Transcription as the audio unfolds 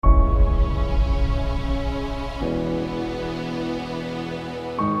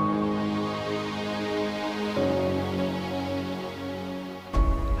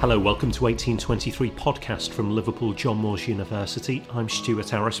Hello, welcome to 1823 podcast from Liverpool John Moores University. I'm Stuart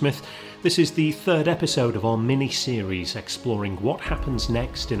Arrowsmith. This is the third episode of our mini-series exploring what happens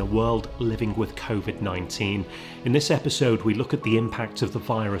next in a world living with COVID-19. In this episode, we look at the impact of the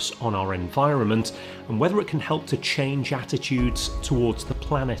virus on our environment and whether it can help to change attitudes towards the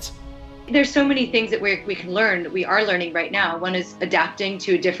planet. There's so many things that we can learn, that we are learning right now. One is adapting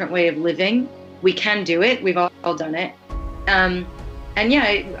to a different way of living. We can do it. We've all done it. And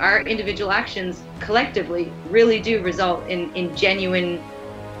yeah, our individual actions collectively really do result in genuine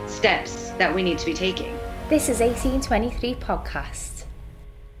steps that we need to be taking. This is 1823 podcast.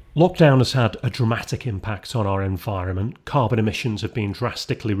 Lockdown has had a dramatic impact on our environment. Carbon emissions have been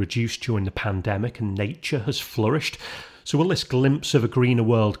drastically reduced during the pandemic and nature has flourished. So will this glimpse of a greener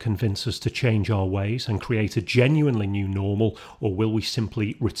world convince us to change our ways and create a genuinely new normal, or will we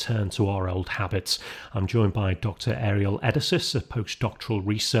simply return to our old habits? I'm joined by Dr. Ariel Edouces, a postdoctoral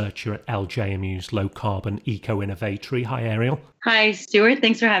researcher at LJMU's Low Carbon Eco Innovatory. Hi, Ariel. Hi, Stuart.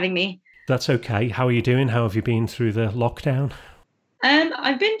 Thanks for having me. That's okay. How are you doing? How have you been through the lockdown?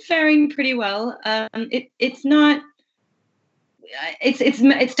 I've been faring pretty well. It's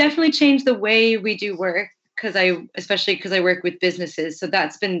definitely changed the way we do work. Especially because I work with businesses. So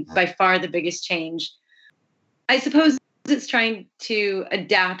that's been by far the biggest change. I suppose it's trying to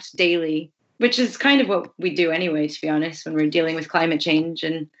adapt daily, which is kind of what we do anyway, to be honest, when we're dealing with climate change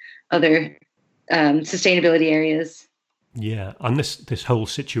and other sustainability areas. Yeah, and this whole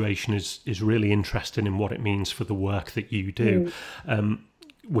situation is really interesting in what it means for the work that you do.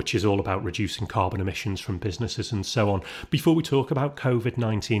 Which is all about reducing carbon emissions from businesses and so on. Before we talk about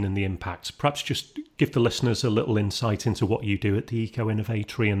COVID-19 and the impacts, perhaps just give the listeners a little insight into what you do at the Eco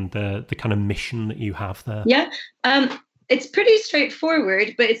Innovatory and the kind of mission that you have there. Yeah, it's pretty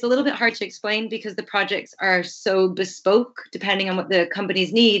straightforward, but it's a little bit hard to explain because the projects are so bespoke depending on what the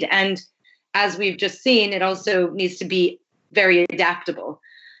companies need. And as we've just seen, it also needs to be very adaptable.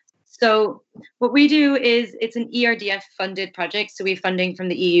 So what we do is it's an ERDF funded project. So we have funding from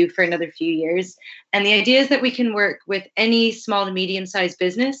the EU for another few years. And the idea is that we can work with any small to medium sized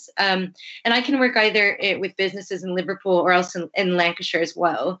business. And I can work either with businesses in Liverpool or else in Lancashire as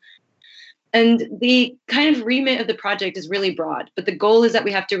well. And the kind of remit of the project is really broad, but the goal is that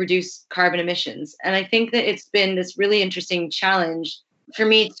we have to reduce carbon emissions. And I think that it's been this really interesting challenge for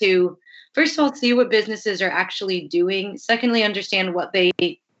me to, first of all, see what businesses are actually doing. Secondly, understand what they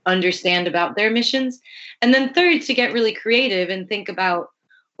understand about their emissions. And then third, to get really creative and think about,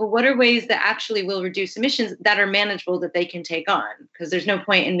 well, what are ways that actually will reduce emissions that are manageable that they can take on? Because there's no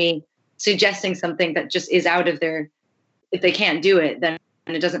point in me suggesting something that just is out of their, if they can't do it, then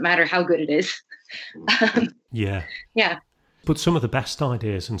it doesn't matter how good it is. Yeah. But some of the best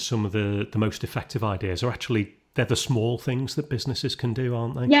ideas and some of the most effective ideas are actually, they're the small things that businesses can do,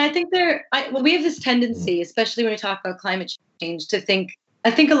 aren't they? Yeah, I think we have this tendency, especially when we talk about climate change, to think, I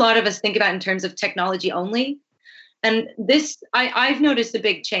think a lot of us think about in terms of technology only. And this, I've noticed a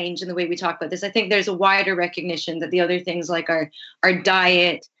big change in the way we talk about this. I think there's a wider recognition that the other things like our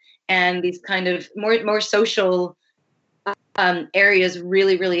diet and these kind of more social areas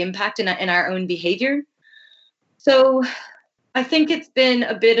really, really impact in our own behavior. So I think it's been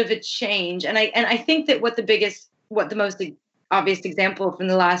a bit of a change. And I think that what the most obvious example from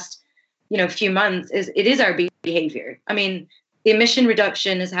the last, few months is our behavior. I mean, the emission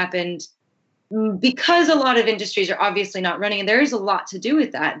reduction has happened because a lot of industries are obviously not running, and there is a lot to do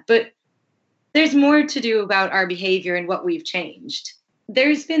with that. But there's more to do about our behavior and what we've changed.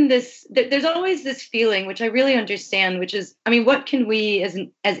 There's always this feeling, which I really understand, which is, I mean, what can we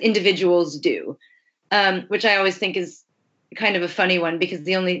as individuals do? Which I always think is kind of a funny one because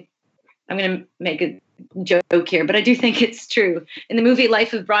I'm going to make a joke here, but I do think it's true. In the movie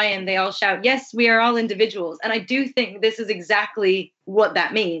Life of Brian, they all shout, "Yes, we are all individuals." And I do think this is exactly what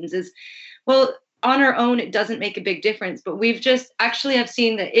that means is, well, on our own, it doesn't make a big difference, but we've just actually have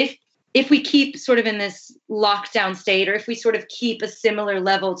seen that if we keep sort of in this lockdown state, or if we sort of keep a similar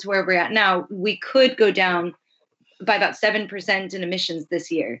level to where we're at now, we could go down by about 7% in emissions this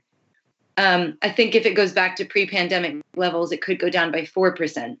year. I think if it goes back to pre-pandemic levels, it could go down by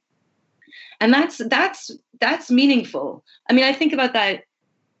 4%. And that's meaningful. I mean, I think about that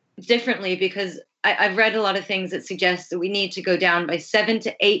differently because I've read a lot of things that suggest that we need to go down by 7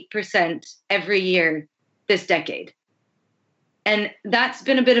 to 8% every year this decade. And that's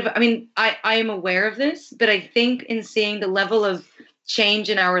been a bit of, I am aware of this, but I think in seeing the level of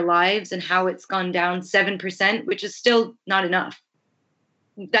change in our lives and how it's gone down 7%, which is still not enough,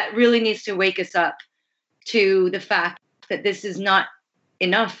 that really needs to wake us up to the fact that this is not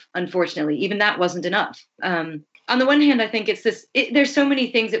enough, unfortunately. Even that wasn't enough. on the one hand, I think it's this, there's so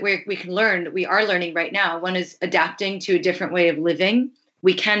many things that we can learn, that we are learning right now. One is adapting to a different way of living.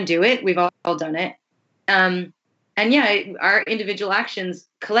 We can do it. We've all done it. And yeah, our individual actions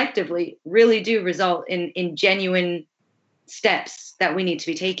collectively really do result in genuine steps that we need to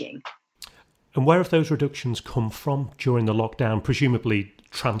be taking. And where have those reductions come from during the lockdown? Presumably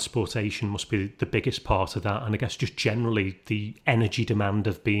transportation must be the biggest part of that. And I guess just generally the energy demand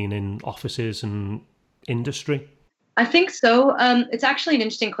of being in offices and industry. I think so. It's actually an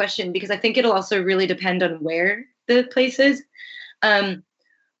interesting question because I think it'll also really depend on where the place is. Well,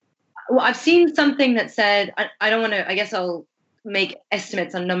 I've seen something that said, I don't want to, I guess I'll make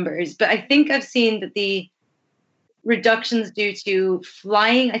estimates on numbers, but I think I've seen that the reductions due to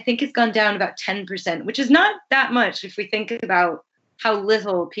flying, I think it's gone down about 10%, which is not that much if we think about how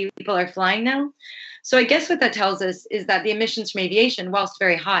little people are flying now. So I guess what that tells us is that the emissions from aviation, whilst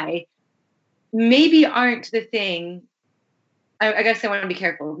very high, maybe aren't the thing. I guess I want to be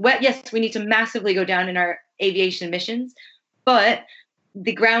careful. Yes, we need to massively go down in our aviation emissions, but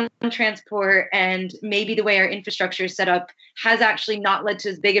the ground transport and maybe the way our infrastructure is set up has actually not led to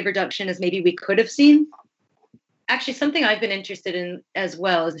as big a reduction as maybe we could have seen. Actually, something I've been interested in as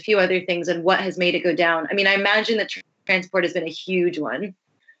well is a few other things and what has made it go down. I mean, I imagine that transport has been a huge one.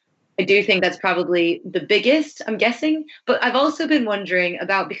 I do think that's probably the biggest, I'm guessing. But I've also been wondering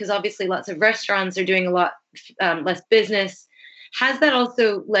about, because obviously lots of restaurants are doing a lot less business. Has that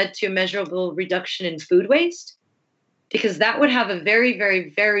also led to a measurable reduction in food waste? Because that would have a very, very,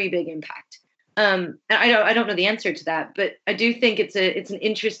 very big impact. And I don't know the answer to that, but I do think it's an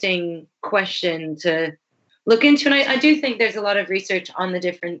interesting question to look into. And I do think there's a lot of research on the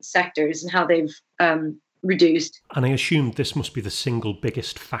different sectors and how they've reduced. And I assume this must be the single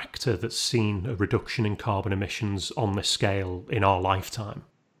biggest factor that's seen a reduction in carbon emissions on this scale in our lifetime.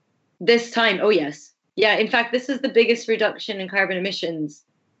 This time, oh yes. Yeah, in fact, this is the biggest reduction in carbon emissions.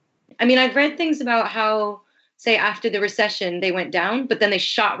 I mean, I've read things about how, say, after the recession, they went down, but then they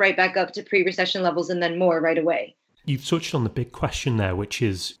shot right back up to pre-recession levels and then more right away. You've touched on the big question there, which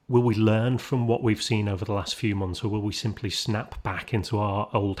is, will we learn from what we've seen over the last few months, or will we simply snap back into our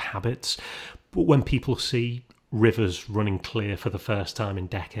old habits? But when people see rivers running clear for the first time in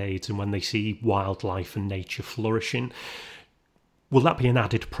decades, and when they see wildlife and nature flourishing, will that be an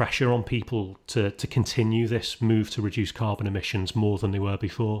added pressure on people to continue this move to reduce carbon emissions more than they were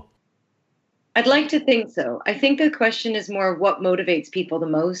before? I'd like to think so. I think the question is more what motivates people the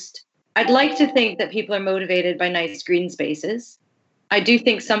most. I'd like to think that people are motivated by nice green spaces. I do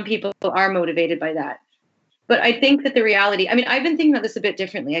think some people are motivated by that. But I think that the reality, I mean, I've been thinking about this a bit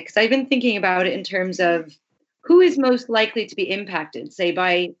differently because I've been thinking about it in terms of who is most likely to be impacted, say,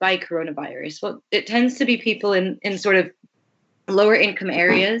 by coronavirus. Well, it tends to be people in sort of lower income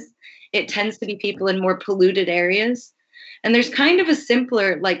areas. It tends to be people in more polluted areas. And there's kind of a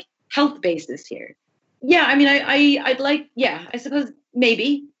simpler, like, health basis here. Yeah, I mean, I'd like, yeah, I suppose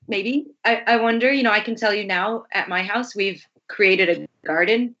maybe. I wonder, you know, I can tell you now at my house, we've created a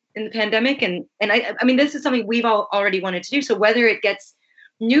garden in the pandemic. And I mean, this is something we've all already wanted to do. So whether it gets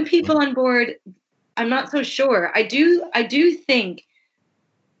new people on board, I'm not so sure. I do think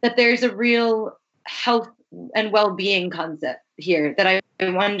that there's a real health and well-being concept here that I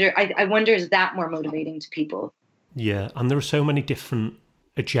wonder, is that more motivating to people? Yeah, and there are so many different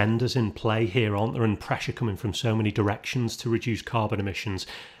agendas in play here, aren't there, and pressure coming from so many directions to reduce carbon emissions.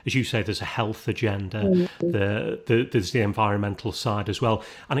 As you say, there's a health agenda, there's the environmental side as well,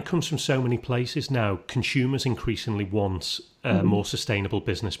 and it comes from so many places now. Consumers increasingly want more sustainable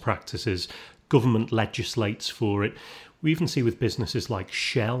business practices. Government legislates for it. We even see with businesses like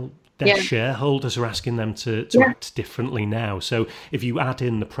Shell, their shareholders are asking them to act differently now. So if you add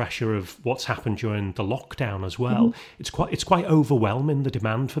in the pressure of what's happened during the lockdown as well, it's quite overwhelming, the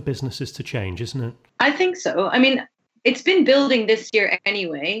demand for businesses to change, isn't it? I think so. I mean, it's been building this year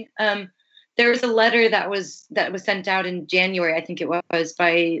anyway. There was a letter that was sent out in January, I think it was,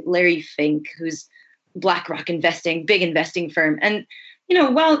 by Larry Fink, who's BlackRock big investing firm. And, you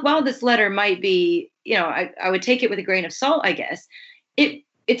know, while this letter might be, you know, I would take it with a grain of salt, I guess,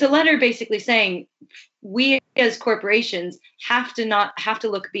 it's a letter basically saying we as corporations have to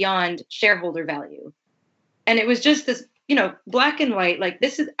look beyond shareholder value. And it was just this, you know, black and white, like,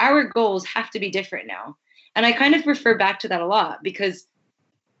 this is, our goals have to be different now. And I kind of refer back to that a lot, because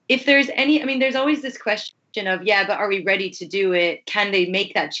if there's any, I mean, there's always this question of, yeah, but are we ready to do it? Can they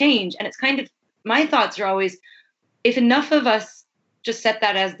make that change? And it's kind of, my thoughts are always, if enough of us just set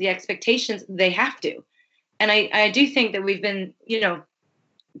that as the expectations, they have to. And I do think that we've been, you know,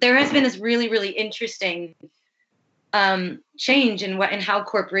 there has been this really, really interesting change in how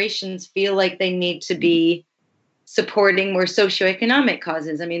corporations feel like they need to be supporting more socioeconomic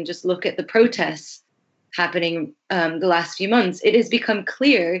causes. I mean, just look at the protests happening the last few months. It has become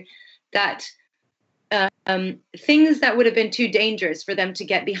clear that things that would have been too dangerous for them to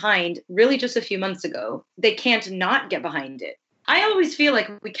get behind really just a few months ago, they can't not get behind it. I always feel like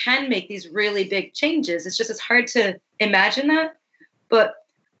we can make these really big changes. It's just, it's hard to imagine that. But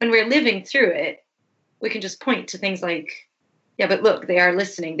when we're living through it, we can just point to things like, yeah, but look, they are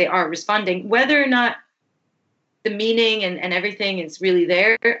listening, they are responding. Whether or not the meaning and everything is really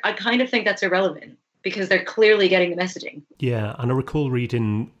there, I kind of think that's irrelevant because they're clearly getting the messaging. Yeah, and I recall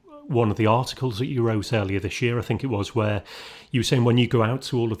reading one of the articles that you wrote earlier this year, I think it was, where you were saying when you go out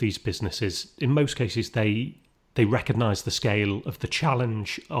to all of these businesses, in most cases they recognise the scale of the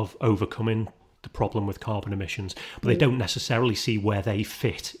challenge of overcoming the problem with carbon emissions, but they don't necessarily see where they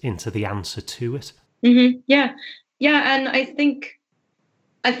fit into the answer to it. Mm-hmm. Yeah, and I think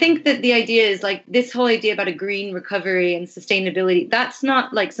that the idea is like this whole idea about a green recovery and sustainability, that's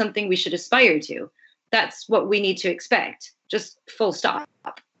not like something we should aspire to. That's what we need to expect, just full stop.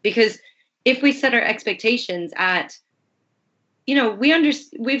 Because if we set our expectations at, we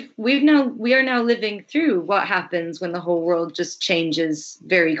are now living through what happens when the whole world just changes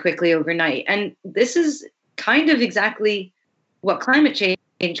very quickly overnight. And this is kind of exactly what climate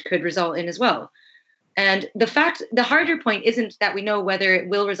change could result in as well. And the harder point isn't that we know whether it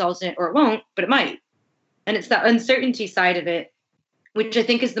will result in it or it won't, but it might. And it's that uncertainty side of it, which I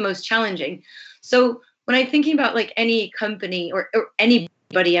think is the most challenging. So when I'm thinking about like any company or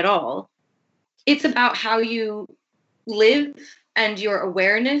anybody at all, it's about how you live and your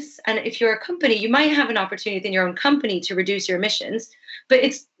awareness. And if you're a company, you might have an opportunity within your own company to reduce your emissions.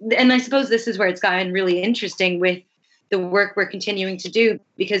 And I suppose this is where it's gotten really interesting with the work we're continuing to do,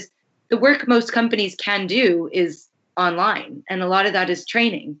 because the work most companies can do is online, and a lot of that is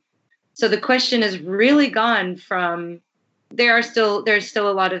training. So the question has really gone from there's still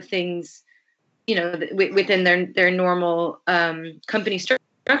a lot of things, within their normal company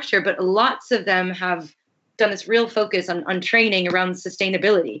structure, but lots of them have done this real focus on training around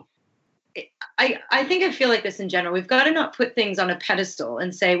sustainability. I feel like this in general. We've got to not put things on a pedestal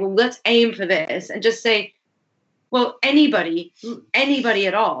and say, well, let's aim for this, and just say, well, anybody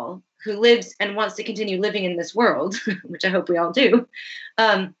at all who lives and wants to continue living in this world, which I hope we all do,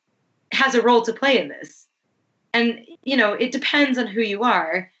 has a role to play in this. And, it depends on who you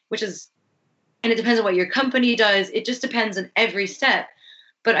are, and it depends on what your company does. It just depends on every step.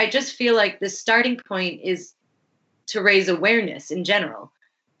 But I just feel like the starting point is to raise awareness in general.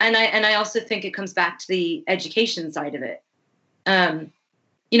 And I also think it comes back to the education side of it. And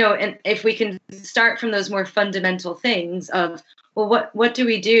if we can start from those more fundamental things of, well, what do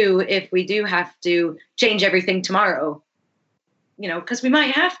we do if we do have to change everything tomorrow? Because we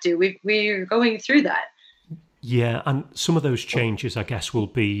might have to. We're going through that. Yeah, and some of those changes, I guess, will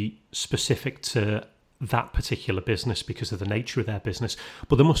be specific to that particular business because of the nature of their business.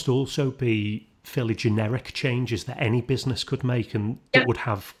 But there must also be fairly generic changes that any business could make and that would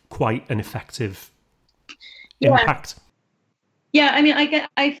have quite an effective impact. Yeah, I mean,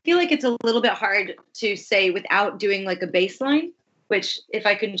 I feel like it's a little bit hard to say without doing like a baseline, which if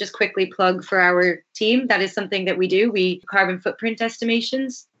I can just quickly plug for our team, that is something that we do. We carbon footprint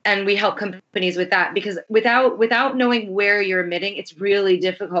estimations, and we help companies with that, because without knowing where you're emitting, it's really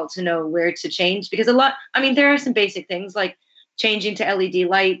difficult to know where to change, because there are some basic things like changing to LED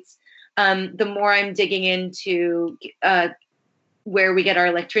lights. The more I'm digging into where we get our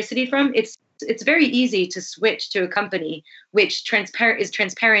electricity from, it's very easy to switch to a company which is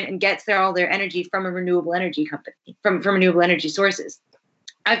transparent and gets all their energy from a renewable energy company, from renewable energy sources.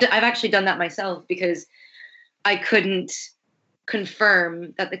 I've actually done that myself because I couldn't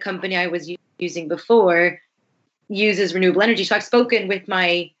confirm that the company I was using before uses renewable energy. So I've spoken with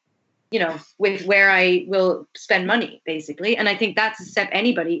with where I will spend money, basically. And I think that's a step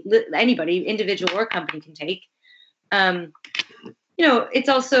anybody, individual or company, can take. It's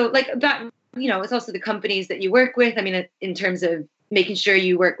also like that. It's also the companies that you work with. I mean, in terms of making sure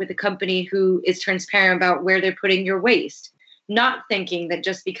you work with a company who is transparent about where they're putting your waste, not thinking that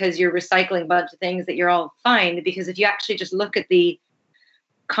just because you're recycling a bunch of things that you're all fine. Because if you actually just look at the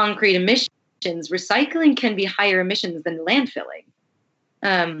concrete emissions, recycling can be higher emissions than landfilling.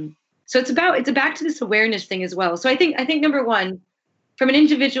 So it's back to this awareness thing as well. So I think number one, from an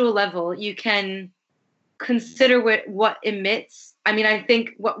individual level, you can consider what emits. I mean, I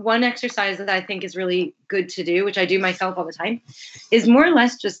think one exercise that I think is really good to do, which I do myself all the time, is more or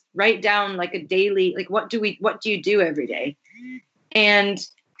less just write down like a daily, like what do you do every day? And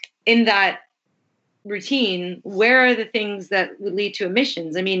in that routine, where are the things that would lead to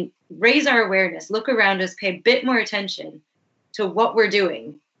emissions? I mean, raise our awareness, look around us, pay a bit more attention to what we're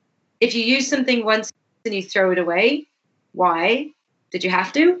doing. If you use something once and you throw it away, why? Did you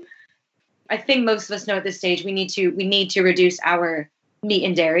have to? I think most of us know at this stage we need to reduce our meat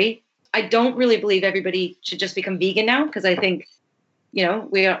and dairy. I don't really believe everybody should just become vegan now, because I think,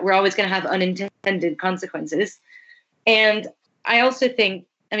 we're always going to have unintended consequences. And I also think,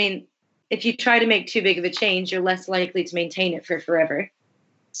 if you try to make too big of a change, you're less likely to maintain it for forever.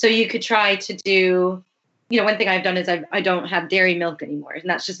 So you could try to do, one thing I've done is I don't have dairy milk anymore. And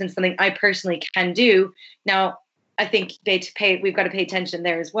that's just been something I personally can do. Now, I think we've got to pay attention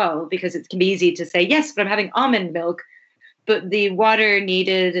there as well, because it can be easy to say, yes, but I'm having almond milk. But the water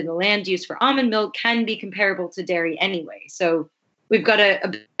needed and the land use for almond milk can be comparable to dairy anyway. So we've got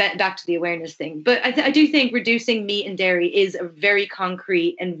to back to the awareness thing. But I do think reducing meat and dairy is a very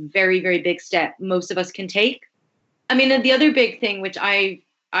concrete and very, very big step most of us can take. The other big thing, which I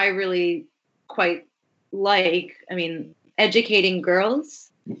really quite like, educating girls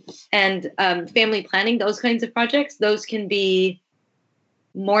and family planning, those kinds of projects, those can be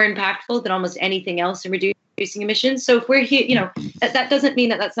more impactful than almost anything else in reducing emissions. So if we're here, that doesn't mean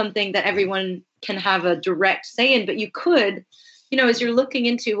that that's something that everyone can have a direct say in, but you could, as you're looking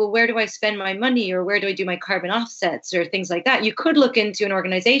into, well, where do I spend my money, or where do I do my carbon offsets or things like that? You could look into an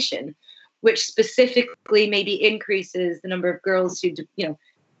organization which specifically maybe increases the number of girls who,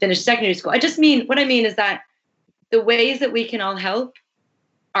 finish secondary school. What I mean is that the ways that we can all help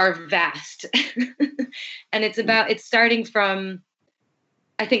are vast. And it's starting from,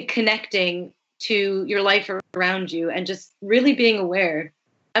 I think, connecting to your life around you and just really being aware.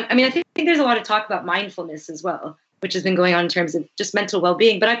 I think there's a lot of talk about mindfulness as well, which has been going on in terms of just mental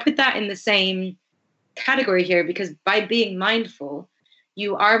well-being. But I put that in the same category here, because by being mindful,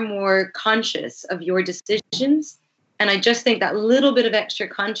 you are more conscious of your decisions. And I just think that little bit of extra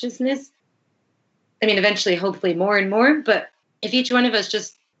consciousness, eventually, hopefully more and more, but if each one of us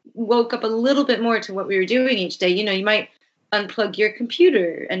just woke up a little bit more to what we were doing each day, you might unplug your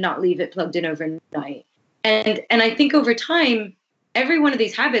computer and not leave it plugged in overnight. And I think over time, every one of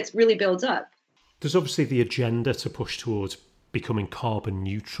these habits really builds up. There's obviously the agenda to push towards becoming carbon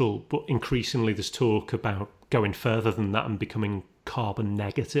neutral, but increasingly there's talk about going further than that and becoming carbon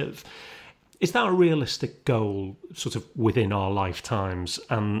negative. Is that a realistic goal sort of within our lifetimes?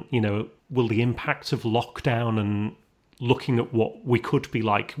 And, will the impact of lockdown and looking at what we could be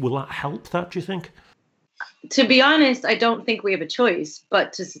like, will that help that, do you think? To be honest, I don't think we have a choice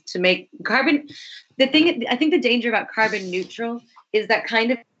but to make carbon. I think the danger about carbon neutral is that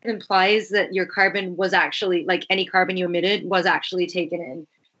kind of implies that your carbon was actually, like any carbon you emitted, was actually taken in.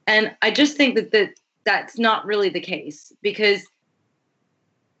 And I just think that's not really the case, because,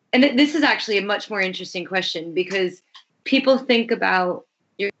 and this is actually a much more interesting question, because people think about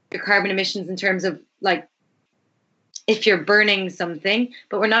your carbon emissions in terms of like if you're burning something,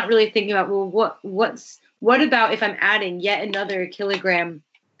 but we're not really thinking about, well, what about if I'm adding yet another kilogram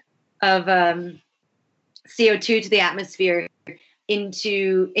of CO2 to the atmosphere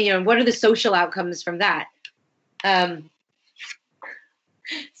into, what are the social outcomes from that?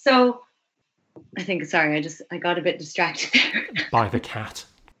 So I think, sorry, I got a bit distracted there. By the cat.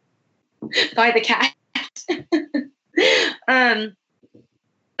 By the cat.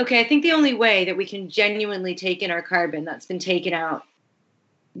 Okay, I think the only way that we can genuinely take in our carbon that's been taken out,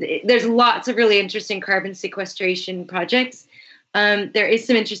 there's lots of really interesting carbon sequestration projects. There is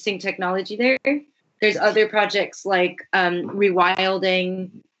some interesting technology there. There's other projects like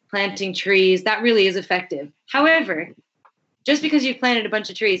rewilding, planting trees. That really is effective. However, just because you've planted a bunch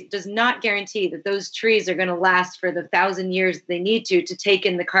of trees does not guarantee that those trees are going to last for the 1,000 years they need to take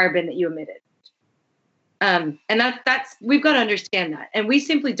in the carbon that you emitted. And that's we've got to understand that. And we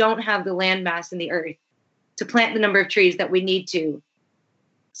simply don't have the land mass in the earth to plant the number of trees that we need to.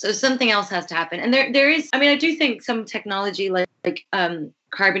 So something else has to happen. And there is, I do think some technology like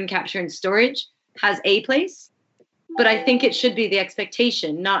carbon capture and storage has a place, but I think it should be the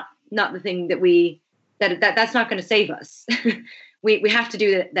expectation, not the thing that's not going to save us. we have to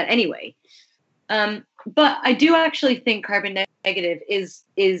do that anyway. But I do actually think carbon negative is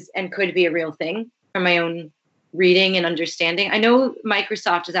and could be a real thing from my own reading and understanding. I know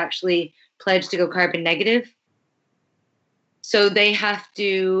Microsoft has actually pledged to go carbon negative. So they have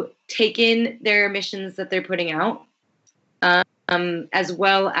to take in their emissions that they're putting out, as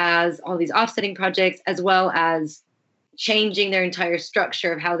well as all these offsetting projects, as well as changing their entire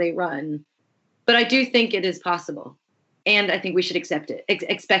structure of how they run. But I do think it is possible. And I think we should expect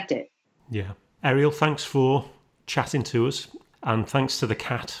it. Yeah. Ariel, thanks for chatting to us. And thanks to the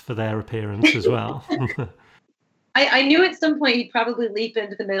cat for their appearance as well. I knew at some point he'd probably leap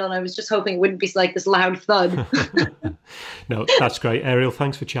into the middle, and I was just hoping it wouldn't be like this loud thud. No, that's great. Ariel,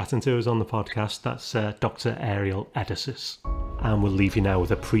 thanks for chatting to us on the podcast. That's Dr. Ariel Edisis. And we'll leave you now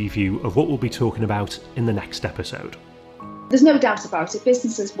with a preview of what we'll be talking about in the next episode. There's no doubt about it.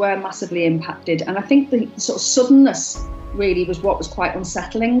 Businesses were massively impacted. And I think the sort of suddenness really was what was quite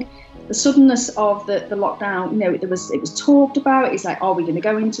unsettling. The suddenness of the lockdown, it was talked about. It's like, are we going to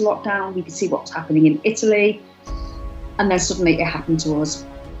go into lockdown? We could see what's happening in Italy. And then suddenly it happened to us.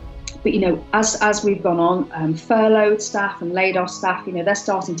 But, as we've gone on, furloughed staff and laid off staff, they're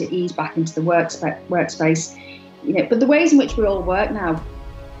starting to ease back into the workspace. But the ways in which we all work now,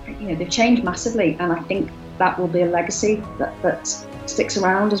 they've changed massively. And I think that will be a legacy that sticks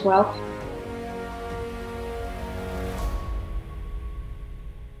around as well.